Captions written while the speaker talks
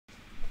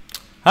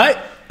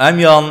Hi, I'm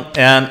Jan,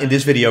 and in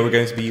this video we're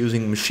going to be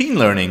using machine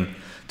learning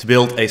to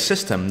build a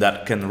system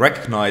that can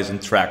recognize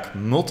and track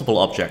multiple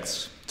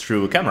objects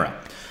through a camera,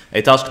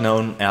 a task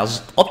known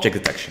as object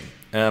detection.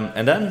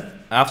 And then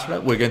after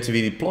that we're going to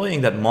be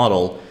deploying that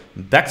model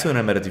back to an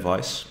embedded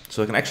device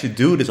so it can actually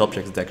do this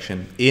object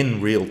detection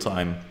in real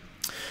time.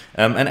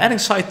 And adding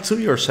sight to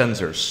your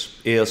sensors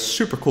is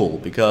super cool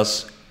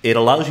because it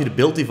allows you to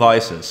build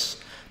devices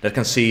that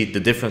can see the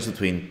difference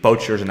between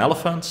poachers and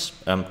elephants,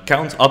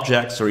 count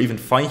objects or even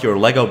find your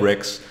Lego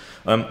bricks,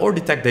 or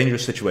detect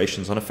dangerous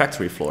situations on a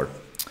factory floor.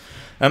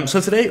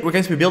 So today we're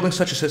going to be building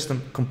such a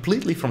system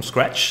completely from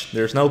scratch.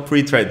 There's no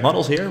pre-trained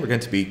models here. We're going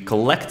to be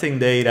collecting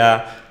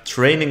data,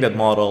 training that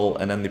model,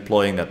 and then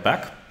deploying that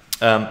back.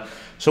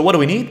 So what do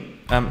we need?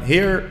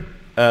 Here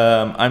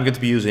I'm going to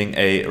be using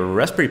a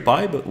Raspberry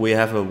Pi, but we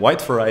have a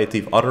wide variety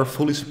of other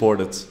fully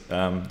supported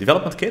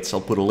development kits.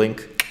 I'll put a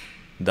link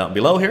down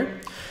below here.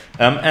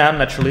 And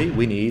naturally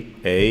we need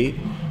a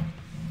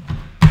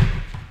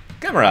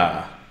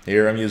camera.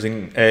 Here I'm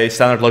using a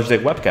standard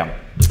Logitech webcam.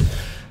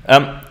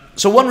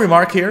 So one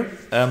remark here,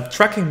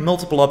 tracking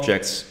multiple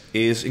objects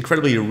is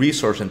incredibly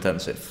resource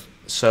intensive.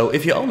 So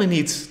if you only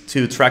need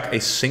to track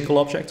a single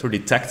object or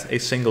detect a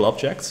single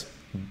object,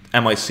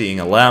 am I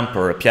seeing a lamp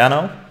or a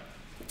piano?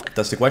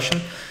 That's the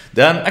question.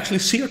 Then actually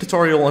see our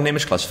tutorial on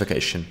image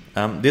classification.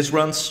 This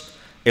runs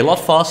a lot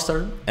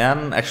faster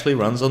and actually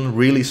runs on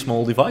really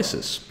small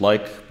devices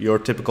like your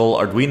typical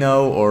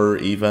Arduino or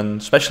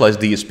even specialized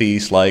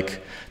DSPs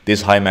like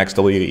this Himax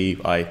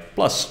WEI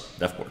Plus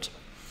dev board.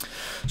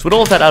 So with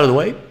all of that out of the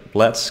way,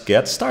 let's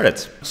get started.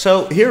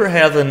 So here I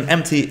have an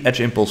empty Edge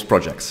Impulse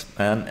project,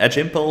 and Edge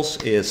Impulse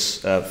is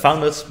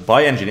founded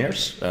by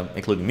engineers,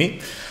 including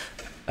me,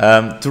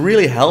 to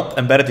really help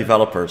embedded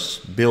developers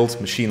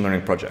build machine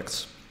learning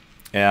projects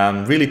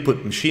and really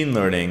put machine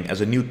learning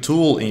as a new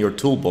tool in your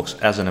toolbox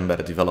as an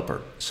embedded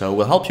developer. So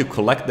we'll help you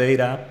collect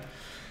data,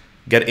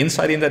 get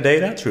insight in that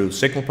data through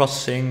signal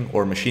processing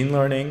or machine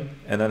learning,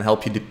 and then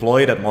help you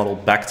deploy that model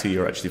back to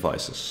your edge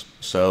devices.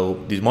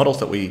 So these models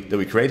that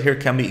we create here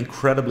can be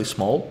incredibly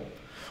small,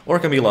 or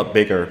it can be a lot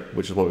bigger,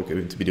 which is what we're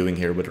going to be doing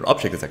here with our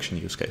object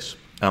detection use case.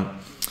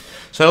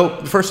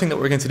 So the first thing that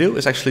we're going to do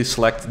is actually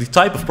select the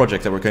type of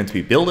project that we're going to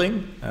be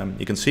building.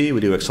 You can see we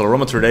do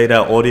accelerometer data,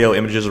 audio,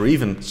 images, or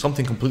even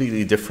something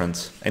completely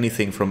different,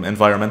 anything from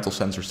environmental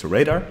sensors to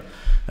radar.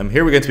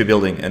 Here we're going to be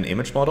building an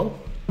image model,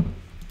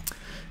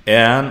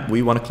 and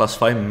we want to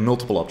classify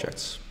multiple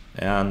objects.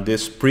 And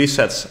this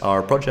presets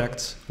our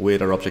project with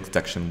our object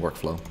detection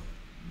workflow.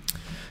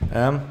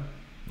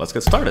 Let's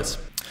get started.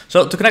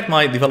 So to connect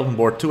my development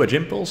board to Edge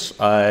Impulse,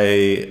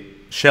 I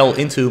shell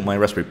into my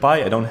Raspberry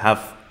Pi. I don't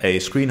have a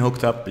screen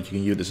hooked up, but you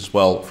can use this as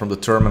well from the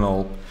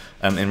terminal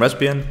in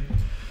Raspbian.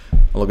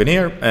 I'll log in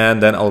here,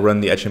 and then I'll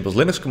run the Edge Impulse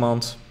Linux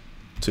command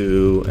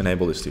to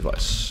enable this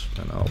device.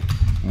 And I'll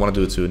want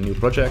to do it to a new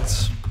project,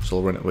 so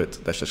I'll run it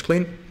with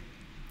 --clean.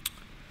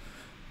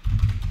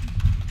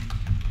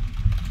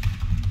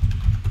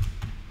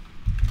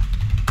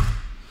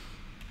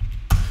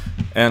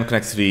 And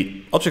connect to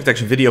the object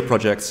detection video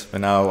project,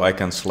 and now I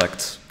can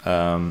select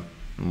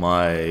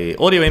my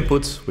audio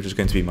input, which is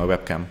going to be my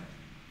webcam.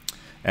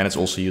 And it's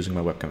also using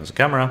my webcam as a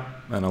camera,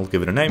 and I'll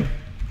give it a name.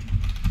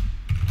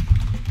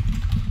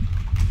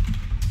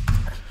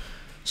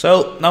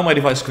 So now my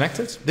device is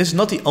connected. This is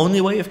not the only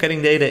way of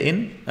getting data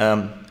in.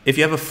 If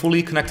you have a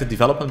fully connected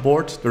development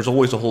board, there's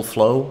always a whole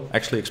flow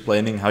actually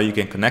explaining how you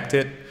can connect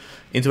it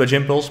into Edge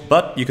Impulse,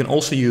 but you can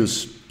also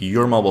use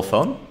your mobile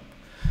phone.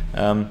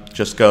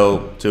 Just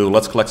go to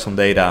Let's Collect Some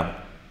Data,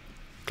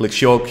 click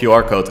Show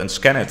QR code and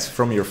scan it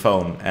from your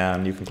phone,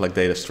 and you can collect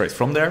data straight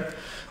from there,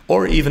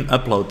 or even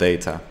upload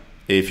data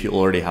if you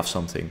already have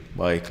something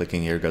by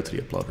clicking here, go to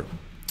the uploader.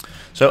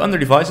 So under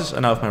devices, I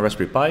now have my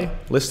Raspberry Pi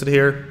listed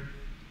here.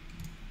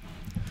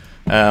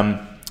 And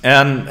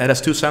it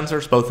has two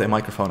sensors, both a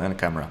microphone and a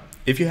camera.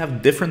 If you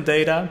have different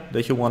data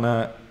that you want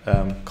to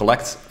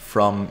collect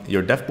from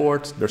your dev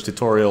board, there's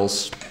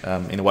tutorials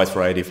in a wide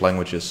variety of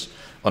languages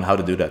on how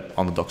to do that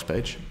on the docs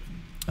page.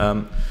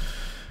 But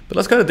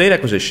let's go to data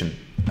acquisition.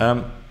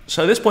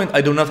 So at this point, I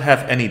do not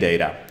have any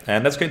data,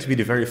 and that's going to be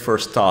the very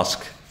first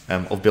task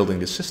of building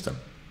this system.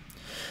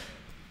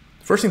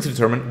 First thing to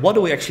determine, what do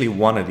we actually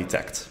want to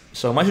detect?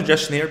 So my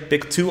suggestion here,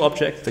 pick two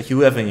objects that you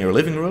have in your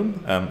living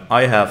room.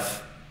 I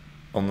have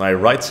on my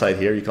right side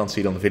here, you can't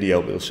see it on the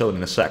video, but I'll show it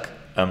in a sec,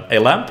 a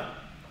lamp.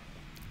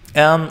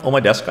 And on my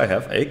desk I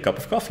have a cup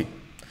of coffee.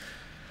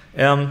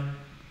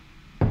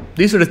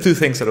 These are the two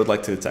things that I would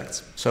like to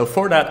detect. So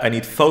for that I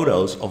need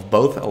photos of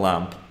both a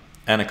lamp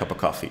and a cup of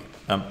coffee.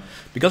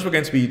 Because we're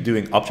going to be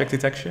doing object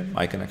detection,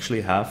 I can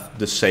actually have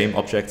the same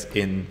object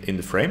in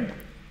the frame,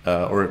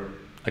 or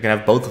I can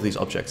have both of these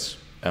objects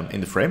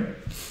in the frame.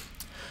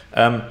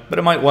 But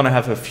I might want to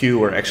have a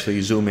few or actually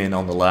zoom in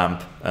on the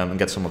lamp and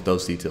get some of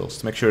those details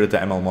to make sure that the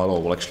ML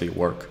model will actually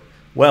work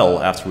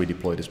well after we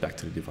deploy this back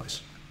to the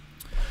device.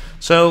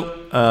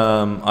 So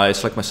I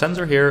select my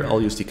sensor here,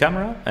 I'll use the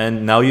camera,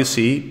 and now you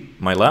see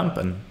my lamp,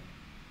 and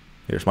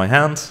here's my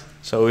hand,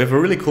 So we have a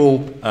really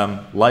cool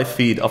live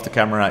feed of the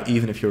camera,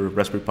 even if your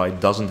Raspberry Pi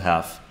doesn't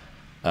have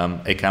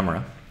a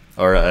camera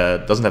or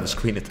doesn't have a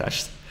screen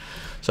attached.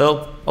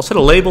 So I'll set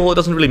a label. It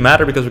doesn't really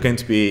matter because we're going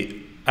to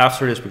be,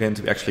 after this, we're going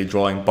to be actually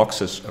drawing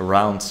boxes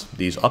around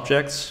these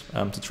objects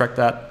to track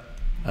that.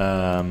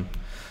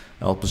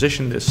 I'll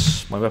position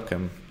my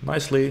webcam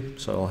nicely.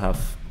 So I'll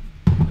have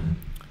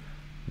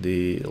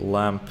the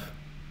lamp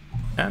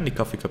and the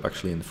coffee cup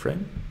actually in the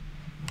frame.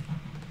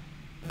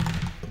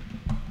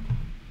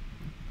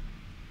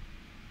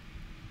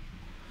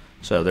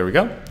 So there we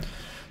go.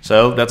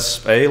 So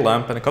that's a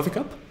lamp and a coffee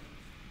cup.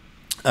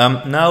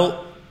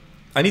 Now,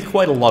 I need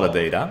quite a lot of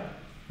data,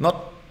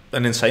 not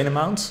an insane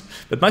amount,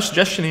 but my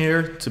suggestion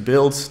here to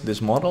build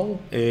this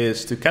model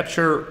is to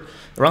capture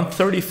around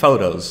 30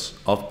 photos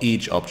of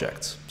each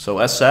object. So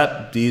as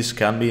said, these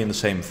can be in the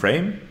same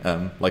frame,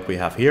 like we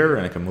have here,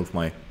 and I can move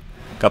my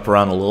cup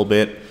around a little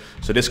bit.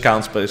 So this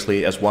counts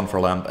basically as one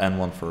for lamp and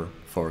one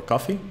for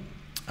coffee.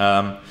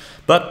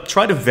 But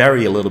try to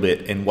vary a little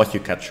bit in what you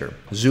capture.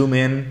 Zoom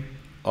in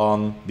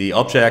on the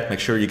object, make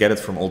sure you get it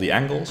from all the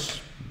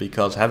angles,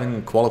 because having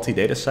a quality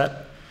data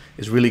set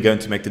is really going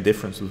to make the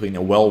difference between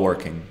a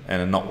well-working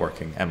and a not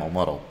working ML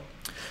model.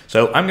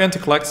 So I'm going to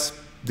collect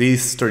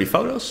these 30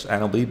 photos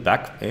and I'll be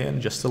back in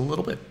just a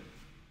little bit.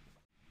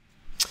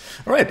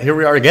 All right, here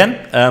we are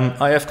again.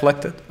 I have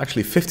collected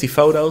actually 50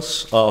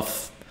 photos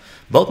of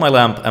both my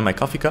lamp and my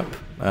coffee cup.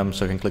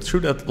 So I can click through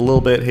that a little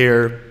bit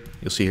here.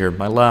 You'll see here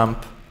my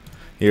lamp.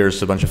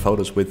 Here's a bunch of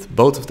photos with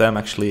both of them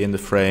actually in the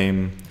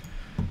frame.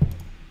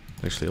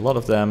 Actually a lot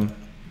of them.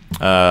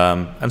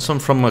 And some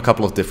from a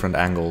couple of different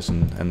angles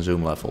and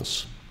zoom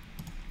levels.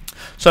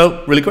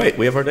 So really great,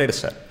 we have our data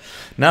set.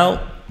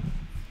 Now,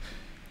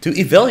 to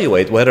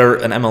evaluate whether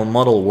an ML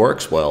model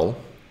works well,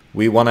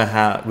 we want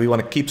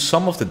to keep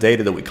some of the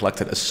data that we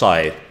collected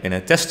aside in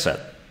a test set.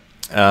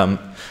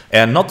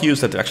 And not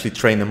use that to actually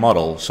train the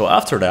model. So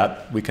after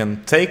that, we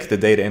can take the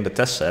data in the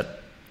test set,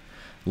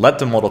 let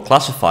the model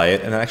classify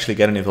it, and then actually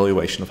get an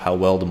evaluation of how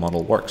well the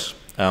model works.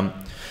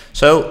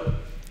 So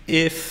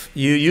if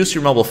you use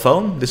your mobile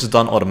phone, this is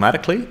done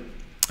automatically,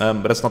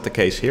 but that's not the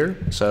case here.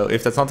 So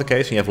if that's not the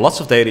case and you have lots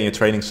of data in your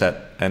training set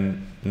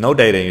and no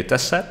data in your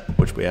test set,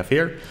 which we have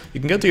here, you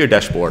can go to your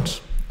dashboard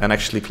and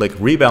actually click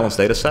Rebalance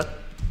Dataset.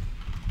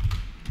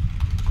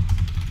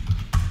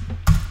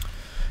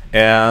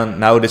 And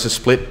now this is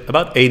split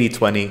about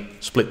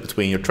 80-20, split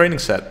between your training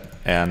set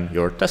and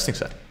your testing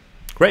set.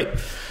 Great.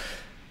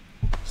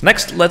 So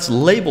next, let's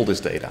label this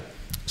data.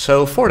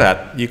 So for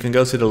that, you can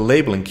go to the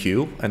labeling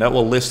queue, and that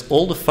will list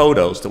all the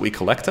photos that we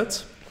collected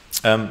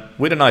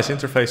with a nice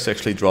interface to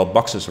actually draw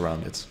boxes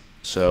around it.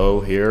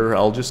 So here,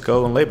 I'll just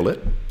go and label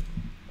it.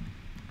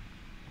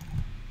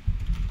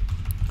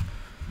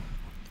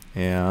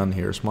 And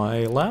here's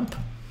my lamp.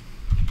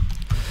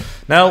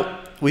 Now,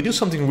 we do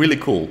something really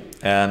cool,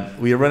 and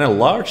we run a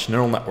large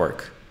neural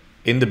network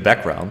in the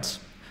background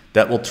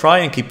that will try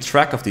and keep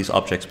track of these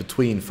objects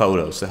between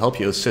photos to help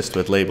you assist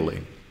with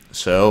labeling.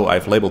 So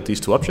I've labeled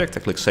these two objects, I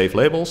click Save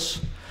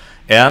Labels,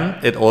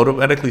 and it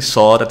automatically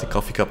saw that the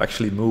coffee cup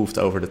actually moved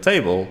over the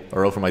table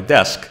or over my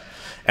desk,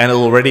 and it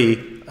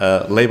already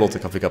labeled the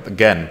coffee cup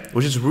again,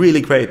 which is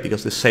really great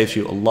because this saves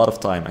you a lot of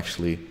time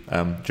actually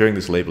during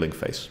this labeling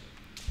phase.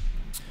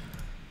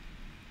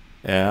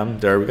 And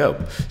there we go.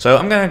 So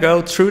I'm going to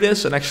go through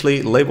this and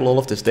actually label all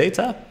of this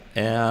data,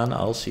 and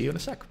I'll see you in a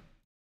sec.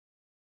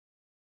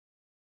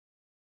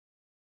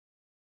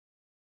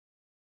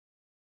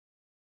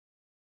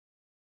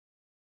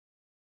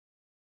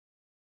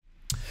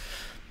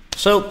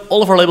 So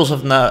all of our labels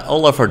have now,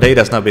 all of our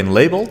data has now been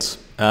labeled.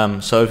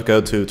 So if you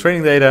go to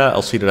training data,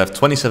 I'll see that I have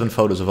 27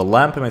 photos of a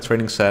lamp in my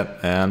training set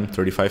and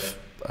 35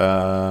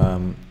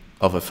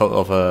 of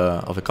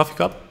a coffee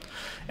cup.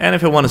 And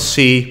if I want to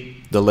see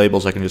the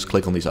labels, I can just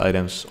click on these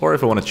items, or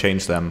if I want to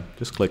change them,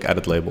 just click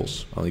Edit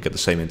Labels, and you get the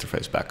same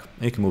interface back.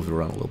 And you can move it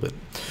around a little bit.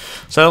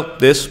 So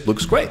this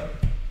looks great.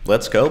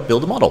 Let's go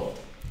build a model.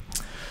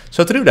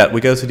 So to do that, we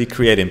go to the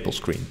Create Impulse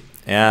screen.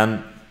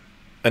 And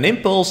an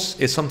impulse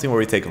is something where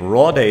we take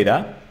raw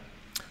data,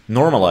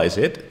 normalize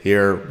it.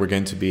 Here we're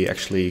going to be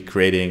actually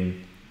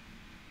creating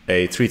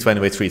a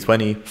 320 by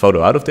 320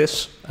 photo out of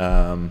this.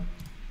 So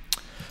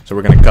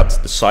we're going to cut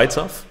the sides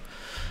off,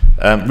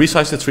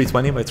 resize the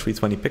 320 by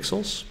 320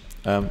 pixels.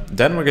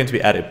 Then we're going to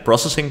be add a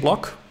processing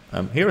block.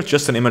 Here it's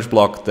just an image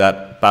block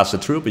that passes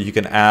it through, but you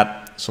can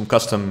add some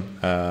custom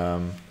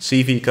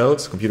CV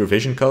code, computer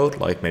vision code,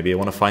 like maybe I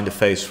want to find the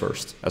face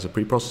first as a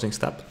pre-processing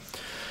step.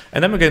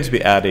 And then we're going to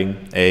be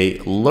adding a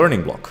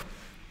learning block.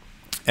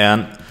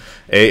 And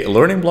a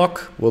learning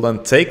block will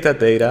then take that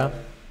data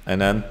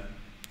and then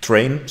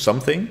train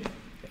something,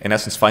 in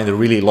essence find a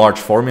really large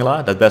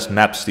formula that best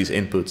maps these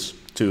inputs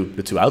to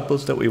the two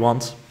outputs that we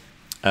want.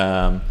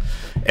 And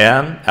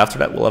after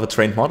that we'll have a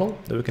trained model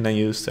that we can then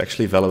use to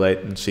actually validate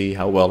and see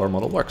how well our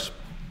model works.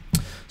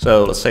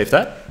 So let's save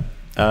that.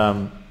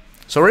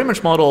 So our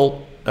image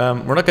model,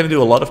 we're not going to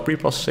do a lot of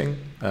pre-processing.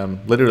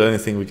 Literally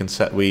anything we can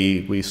set,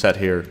 we set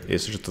here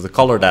is just the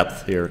color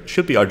depth here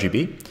should be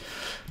RGB.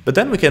 But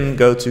then we can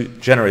go to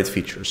generate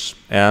features.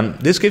 And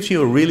this gives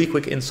you a really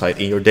quick insight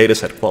in your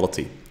dataset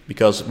quality,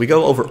 because we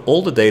go over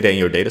all the data in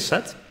your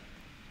dataset.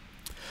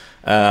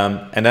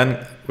 And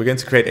then we're going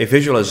to create a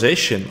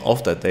visualization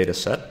of that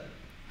dataset.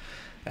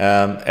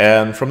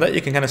 And from that,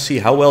 you can kind of see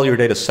how well your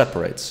data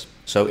separates.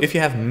 So if you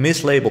have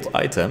mislabeled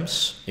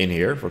items in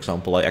here, for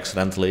example, I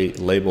accidentally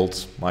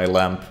labeled my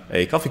lamp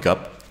a coffee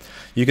cup,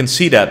 you can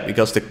see that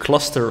because the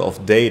cluster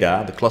of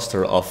data, the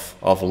cluster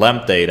of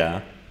lamp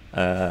data,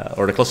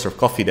 or the cluster of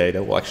coffee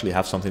data will actually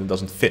have something that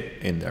doesn't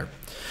fit in there.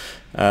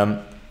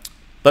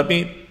 Let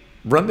me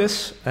run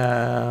this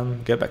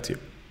and get back to you.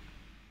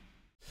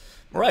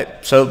 All right,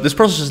 so this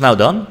process is now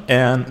done,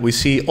 and we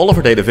see all of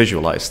our data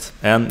visualized.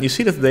 And you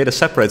see that the data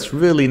separates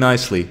really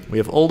nicely. We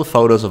have all the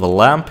photos of a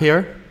lamp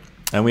here,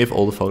 and we have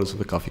all the photos of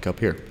the coffee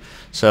cup here.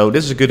 So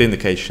this is a good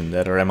indication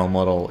that our ML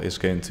model is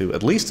going to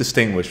at least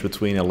distinguish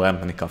between a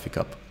lamp and a coffee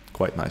cup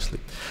quite nicely.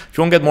 If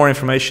you want to get more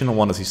information on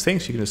one of these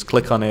things, you can just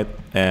click on it,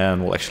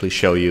 and we'll actually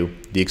show you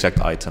the exact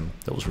item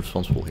that was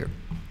responsible here.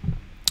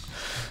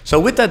 So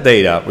with that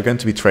data, we're going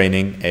to be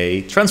training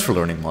a transfer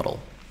learning model.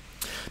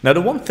 Now,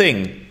 the one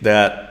thing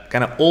that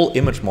kind of all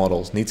image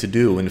models need to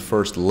do in the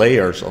first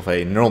layers of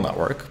a neural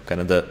network, kind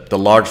of the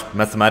large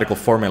mathematical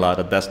formula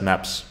that best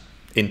maps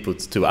input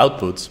to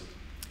output,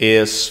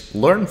 is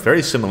learn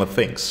very similar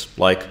things,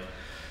 like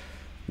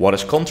what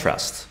is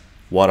contrast,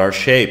 what are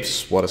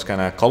shapes, what is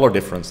kind of color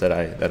difference that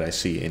I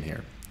see in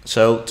here.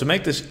 So to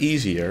make this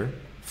easier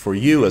for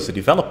you as a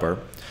developer,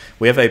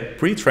 we have a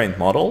pre-trained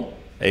model,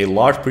 a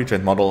large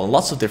pre-trained model in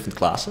lots of different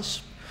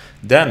classes.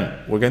 Then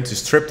we're going to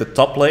strip the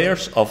top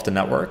layers of the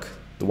network,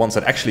 the ones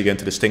that actually going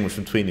to distinguish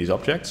between these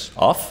objects,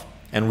 off,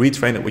 and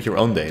retrain it with your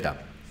own data.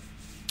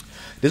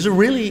 This is a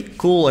really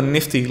cool and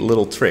nifty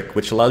little trick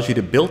which allows you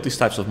to build these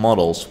types of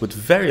models with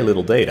very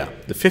little data.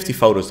 The 50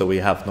 photos that we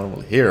have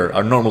normally here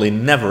are normally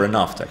never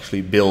enough to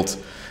actually build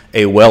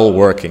a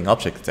well-working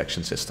object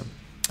detection system.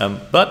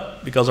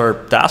 But because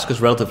our task is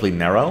relatively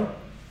narrow,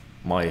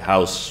 my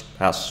house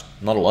has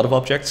not a lot of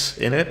objects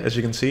in it, as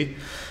you can see,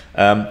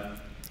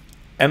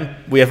 and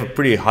we have a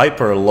pretty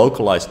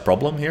hyper-localized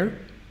problem here.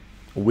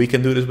 We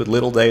can do this with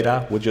little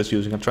data with just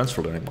using a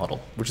transfer learning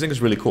model, which I think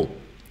is really cool.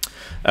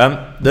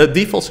 The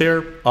defaults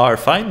here are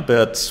fine,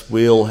 but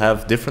we'll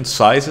have different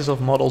sizes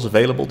of models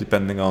available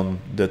depending on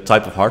the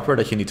type of hardware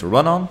that you need to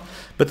run on.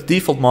 But the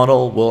default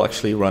model will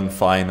actually run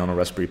fine on a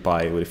Raspberry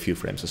Pi with a few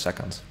frames a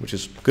second, which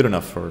is good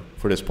enough for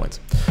this point.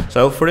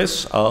 So for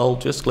this, I'll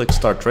just click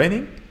Start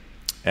Training,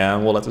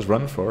 and we'll let this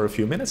run for a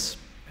few minutes,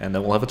 and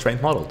then we'll have a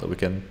trained model that we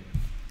can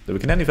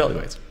then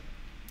evaluate.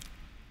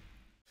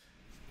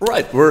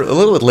 Right, we're a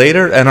little bit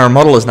later and our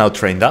model is now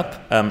trained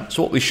up.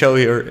 So what we show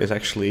here is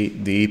actually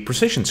the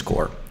precision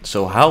score.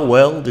 So how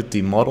well did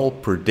the model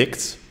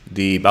predict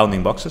the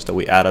bounding boxes that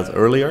we added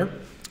earlier,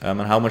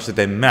 and how much did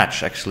they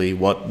match actually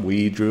what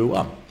we drew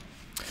on.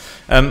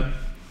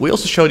 We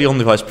also show the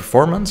on-device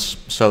performance.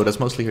 So that's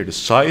mostly here the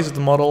size of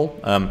the model.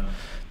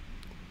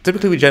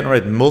 Typically we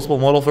generate multiple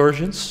model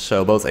versions,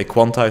 so both a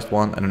quantized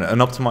one and an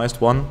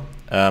unoptimized one.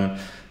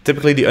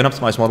 Typically, the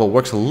unoptimized model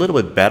works a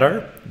little bit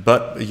better,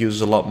 but it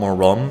uses a lot more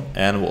ROM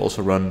and will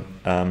also run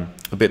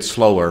a bit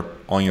slower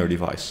on your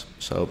device.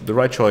 So the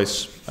right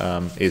choice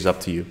is up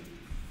to you.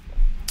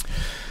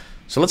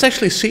 So let's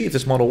actually see if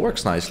this model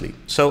works nicely.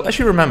 So as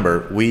you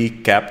remember, we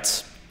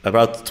kept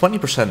about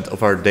 20%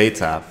 of our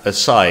data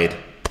aside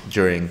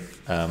during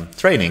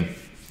training.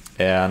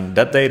 And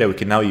that data we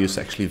can now use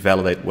to actually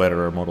validate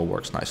whether our model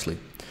works nicely.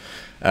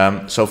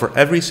 So for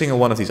every single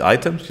one of these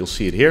items, you'll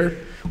see it here,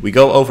 we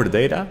go over the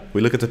data, we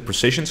look at the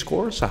precision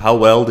score, so how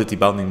well did the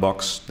bounding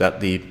box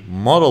that the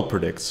model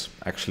predicts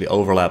actually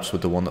overlaps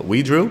with the one that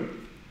we drew.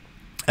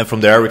 And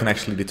from there we can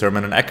actually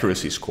determine an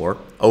accuracy score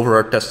over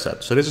our test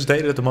set. So this is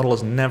data that the model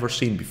has never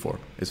seen before.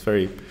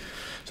 So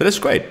this is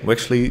great. We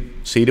actually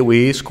see that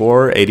we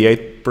score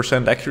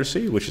 88%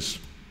 accuracy, which is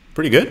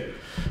pretty good.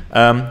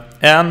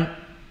 And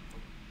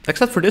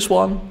except for this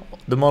one,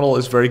 the model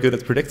is very good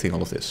at predicting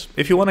all of this.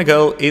 If you want to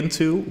go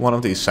into one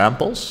of these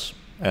samples,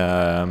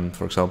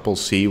 for example,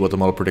 see what the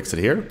model predicted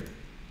here,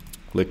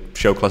 click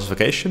Show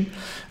Classification,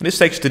 and this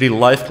takes you to the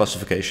live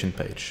classification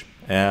page.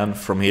 And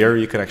from here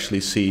you can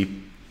actually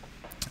see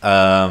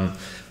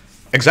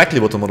exactly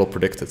what the model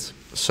predicted.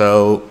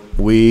 So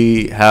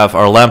we have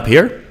our lamp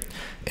here,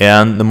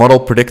 and the model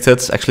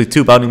predicted actually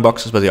two bounding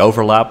boxes, but they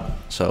overlap,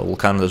 so we'll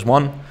count it as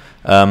one,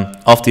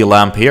 of the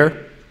lamp here.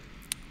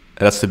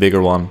 That's the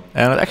bigger one.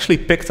 And it actually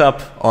picked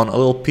up on a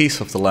little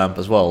piece of the lamp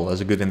as well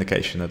as a good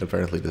indication that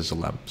apparently this is a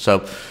lamp. So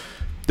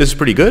this is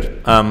pretty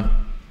good.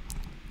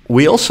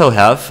 We also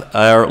have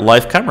our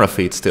live camera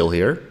feed still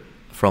here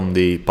from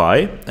the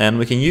Pi, and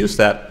we can use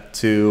that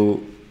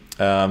to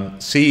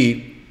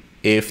see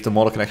if the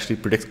model can actually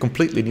predict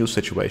completely new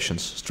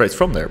situations straight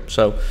from there.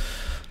 So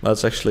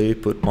let's actually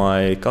put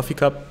my coffee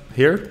cup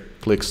here,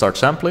 click Start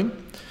Sampling.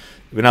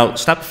 We now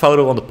snap a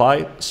photo on the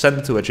Pi, send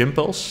it to Edge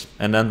Impulse,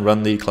 and then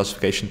run the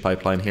classification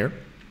pipeline here.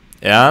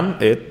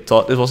 And it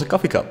thought it was a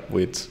coffee cup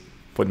with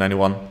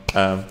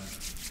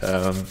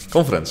 0.91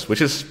 confidence, which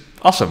is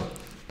awesome.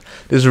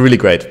 This is really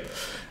great.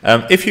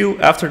 If you,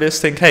 after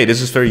this, think, hey, this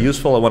is very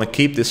useful, I want to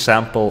keep this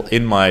sample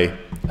in my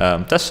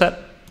test set,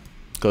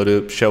 go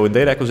to Show in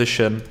Data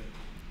Acquisition,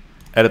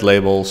 Edit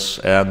Labels,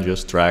 and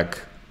just drag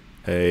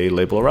a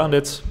label around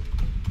it.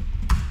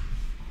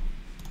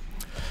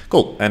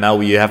 Cool, and now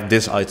we have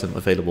this item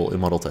available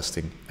in model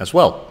testing as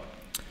well.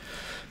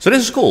 So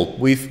this is cool.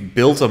 We've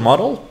built a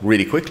model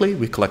really quickly.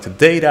 We collected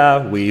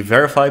data. We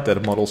verified that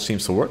the model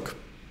seems to work.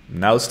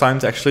 Now it's time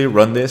to actually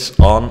run this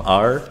on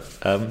our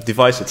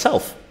device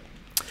itself.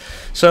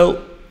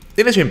 So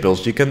in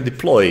AgImpulse, you can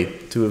deploy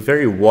to a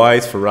very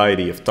wide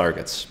variety of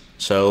targets.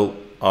 So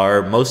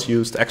our most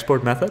used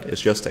export method is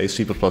just a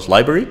C++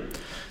 library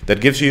that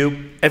gives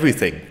you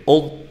everything,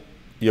 all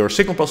your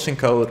signal processing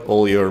code,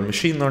 all your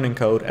machine learning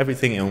code,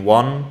 everything in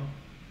one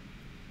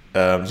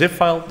zip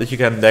file that you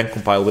can then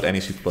compile with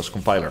any C++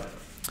 compiler.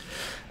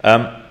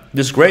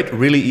 This is great,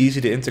 really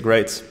easy to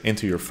integrate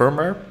into your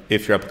firmware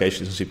if your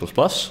application is in C++.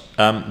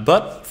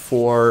 But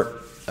for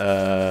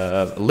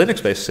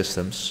Linux-based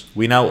systems,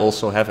 we now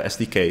also have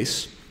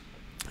SDKs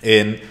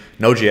in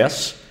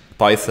Node.js,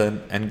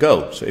 Python, and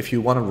Go. So if you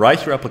want to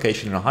write your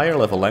application in a higher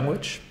level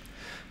language,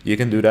 you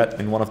can do that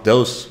in one of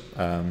those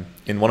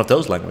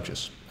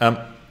languages.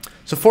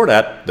 So for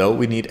that, though,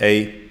 we need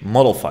a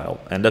model file.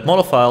 And that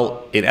model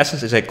file, in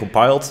essence, is a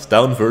compiled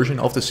down version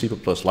of the C++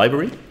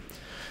 library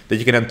that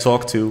you can then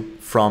talk to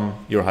from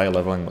your higher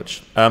level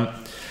language. How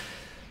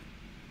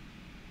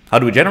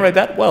do we generate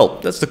that? Well,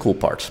 that's the cool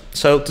part.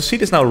 So to see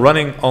this now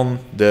running on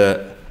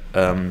the,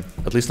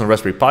 at least on the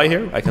Raspberry Pi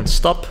here, I can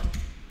stop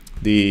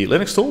the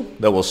Linux tool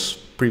that was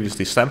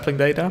previously sampling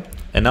data.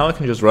 And now I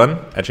can just run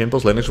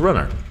AgImpulse Linux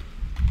Runner.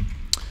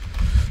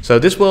 So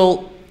this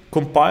will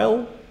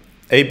compile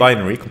a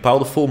binary, compile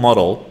the full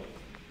model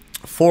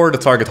for the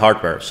target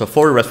hardware, so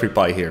for the Raspberry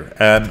Pi here.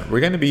 And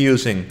we're going to be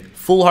using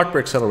full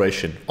hardware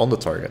acceleration on the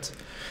target.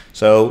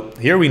 So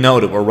here we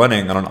know that we're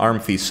running on an ARM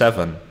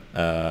v7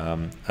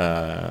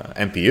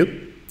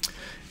 MPU,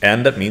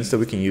 and that means that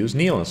we can use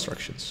Neo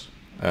instructions.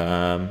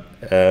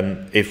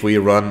 And if we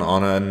run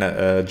on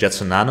a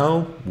Jetson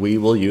Nano, we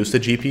will use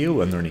the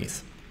GPU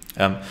underneath.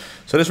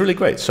 So that's really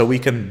great. So we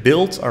can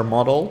build our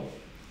model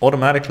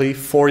automatically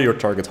for your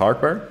target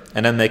hardware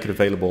and then make it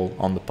available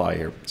on the Pi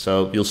here.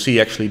 So you'll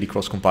see actually the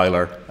cross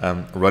compiler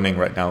running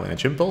right now in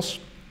AgImpulse.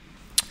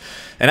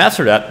 And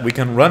after that, we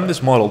can run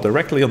this model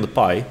directly on the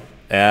Pi,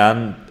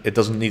 and it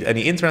doesn't need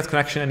any internet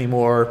connection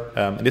anymore.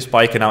 And this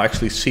Pi can now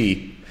actually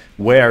see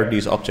where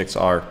these objects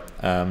are,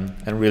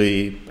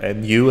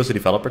 and you as a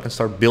developer can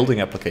start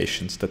building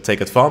applications that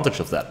take advantage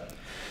of that.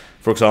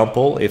 For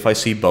example, if I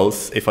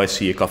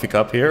see a coffee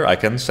cup here, I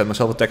can send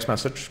myself a text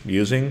message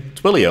using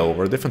Twilio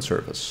or a different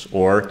service.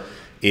 Or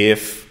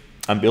if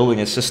I'm building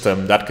a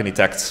system that can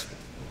detect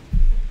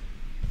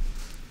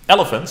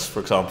elephants, for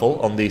example,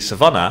 on the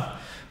savannah,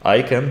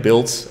 I can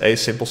build a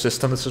simple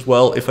system that says,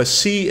 well, if I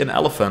see an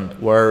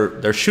elephant where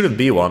there shouldn't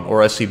be one,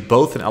 or I see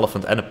both an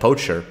elephant and a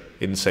poacher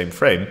in the same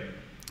frame,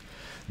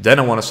 then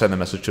I want to send a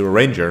message to a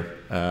ranger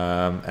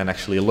and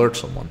actually alert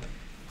someone.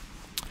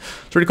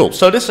 It's really cool.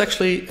 So this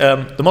actually,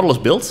 the model is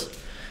built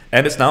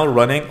and it's now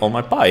running on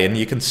my Pi. And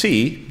you can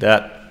see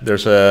that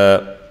there's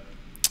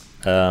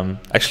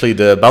actually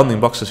the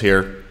bounding boxes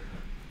here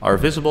are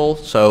visible.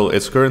 So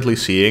it's currently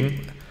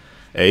seeing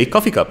a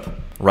coffee cup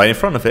right in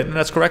front of it. And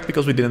that's correct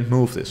because we didn't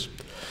move this.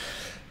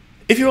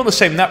 If you're on the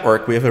same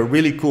network, we have a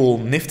really cool,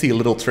 nifty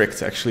little trick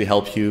to actually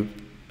help you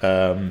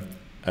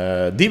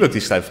debug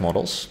these type of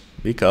models,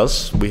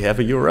 because we have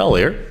a URL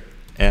here.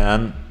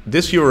 And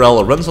this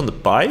URL runs on the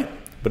Pi,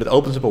 but it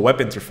opens up a web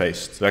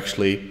interface to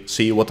actually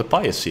see what the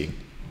Pi is seeing.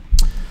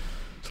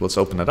 So let's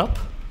open it up.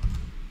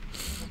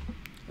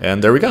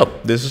 And there we go.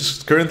 This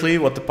is currently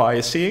what the Pi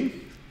is seeing.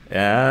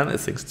 And it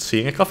thinks it's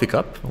seeing a coffee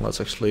cup. And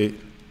let's actually...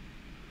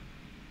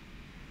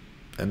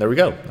 And there we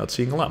go. Now it's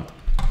seeing a lamp.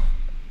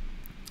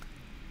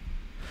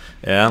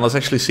 And let's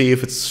actually see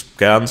if it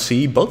can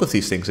see both of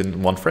these things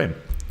in one frame.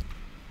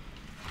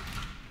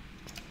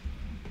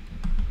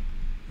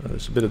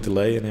 There's a bit of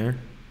delay in here.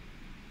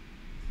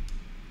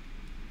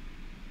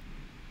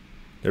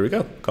 There we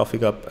go, coffee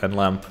cup and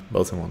lamp,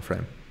 both in one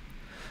frame.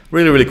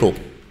 Really, really cool.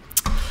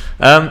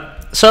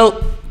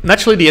 So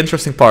naturally the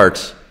interesting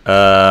part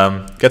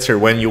gets here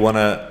when you want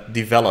to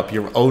develop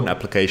your own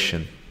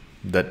application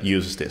that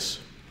uses this.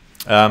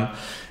 And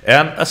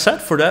as said,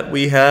 for that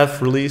we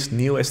have released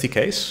new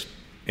SDKs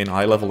in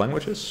high-level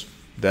languages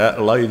that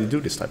allow you to do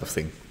this type of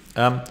thing.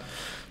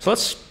 So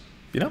let's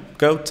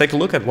go take a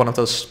look at one of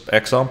those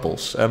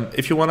examples.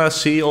 If you want to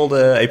see all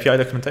the API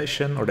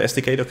documentation or the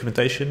SDK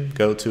documentation,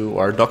 go to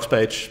our docs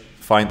page,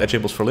 find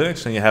AgImpulse for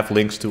Linux, and you have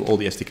links to all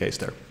the SDKs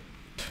there.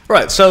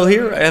 Right, so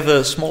here I have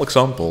a small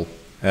example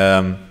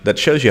that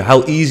shows you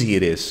how easy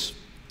it is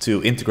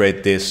to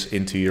integrate this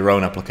into your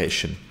own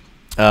application.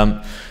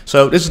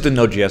 So this is the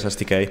Node.js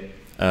SDK.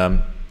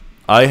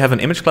 I have an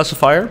image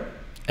classifier,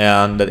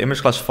 and that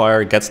image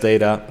classifier gets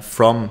data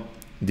from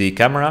the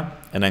camera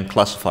and then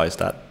classifies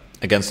that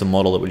against the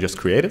model that we just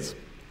created.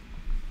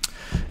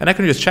 And I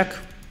can just check.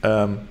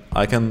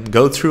 I can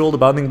go through all the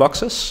bounding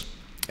boxes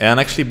and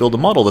actually build a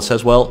model that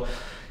says, well,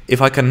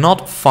 if I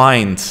cannot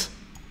find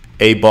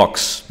a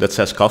box that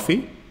says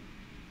coffee,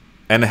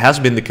 and it has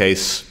been the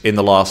case in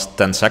the last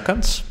 10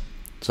 seconds,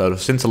 so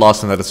since the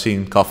last time that I've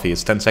seen coffee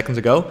is 10 seconds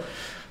ago,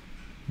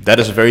 that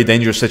is a very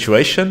dangerous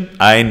situation.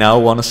 I now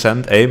want to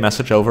send a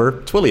message over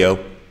Twilio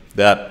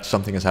that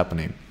something is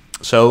happening.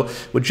 So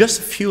with just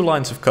a few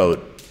lines of code,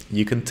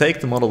 you can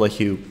take the model that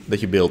you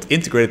built,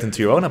 integrate it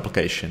into your own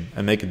application,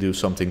 and make it do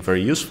something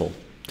very useful.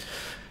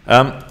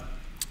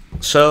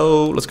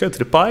 So let's go to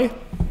the Pi.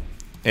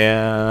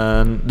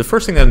 And the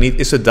first thing I need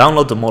is to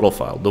download the model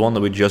file, the one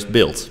that we just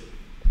built.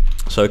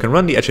 So I can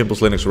run the Edge Impulse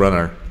Linux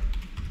runner,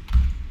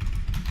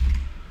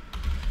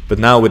 but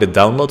now with a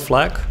download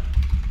flag.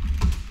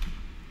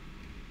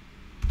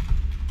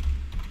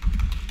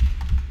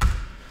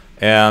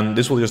 And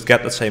this will just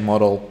get the same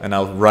model, and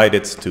I'll write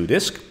it to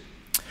disk.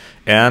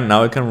 And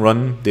now I can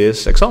run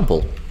this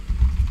example.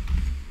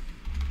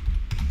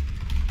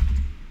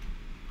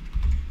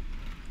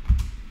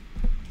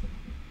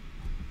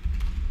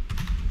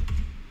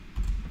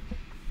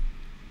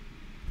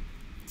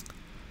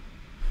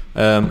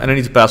 And I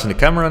need to pass in the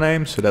camera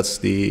name, so that's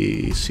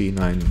the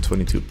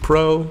C922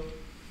 Pro.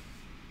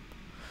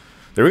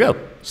 There we go,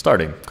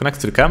 starting,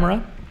 connected to the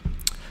camera.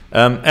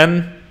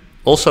 And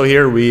also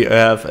here we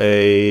have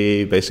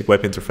a basic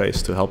web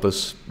interface to help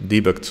us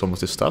debug some of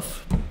this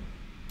stuff.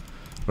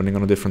 Running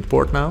on a different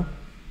port now.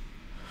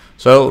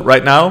 So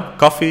right now,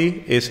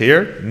 coffee is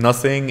here,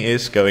 nothing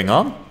is going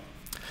on.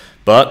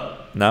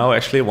 But now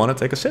actually I want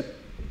to take a sip.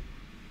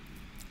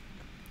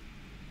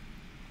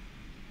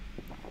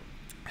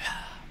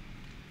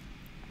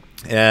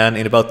 And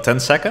in about 10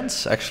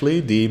 seconds,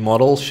 actually, the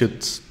model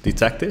should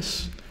detect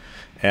this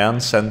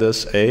and send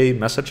us a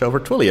message over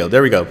Twilio.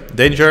 There we go.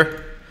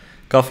 Danger.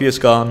 Coffee is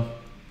gone.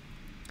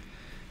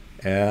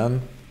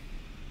 And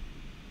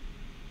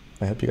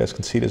I hope you guys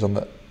can see this on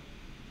the...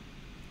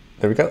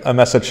 There we go. A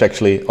message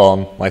actually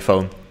on my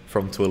phone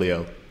from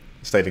Twilio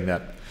stating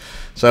that.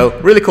 So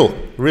really cool.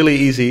 Really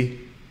easy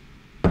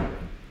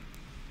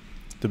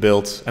to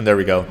build. And there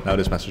we go. Now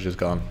this message is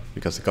gone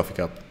because the coffee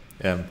cup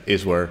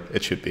is where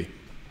it should be.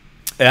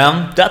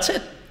 That's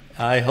it.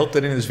 I hope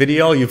that in this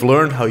video you've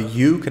learned how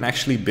you can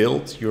actually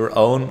build your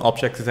own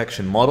object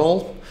detection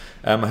model.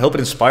 I hope it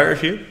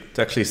inspires you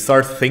to actually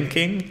start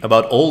thinking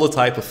about all the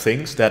type of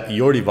things that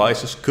your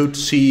devices could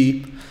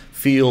see,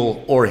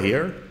 feel, or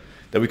hear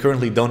that we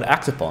currently don't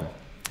act upon.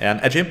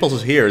 And Edge Impulse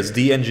is here as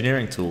the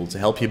engineering tool to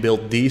help you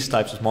build these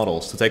types of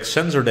models, to take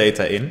sensor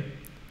data in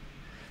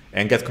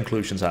and get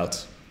conclusions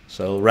out.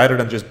 So rather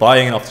than just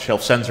buying an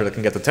off-the-shelf sensor that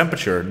can get the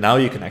temperature, now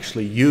you can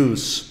actually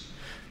use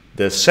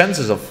the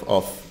senses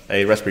of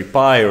a Raspberry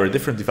Pi or a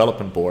different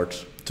development board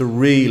to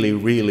really,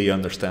 really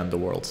understand the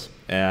world.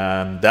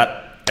 And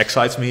that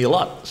excites me a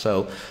lot.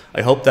 So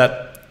I hope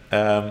that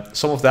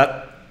some of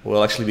that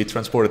will actually be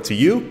transported to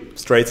you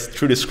straight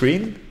through the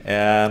screen,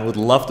 and would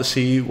love to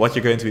see what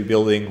you're going to be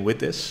building with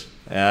this.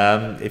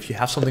 And if you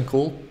have something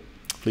cool,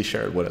 please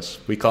share it with us.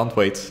 We can't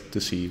wait to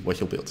see what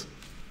you'll build.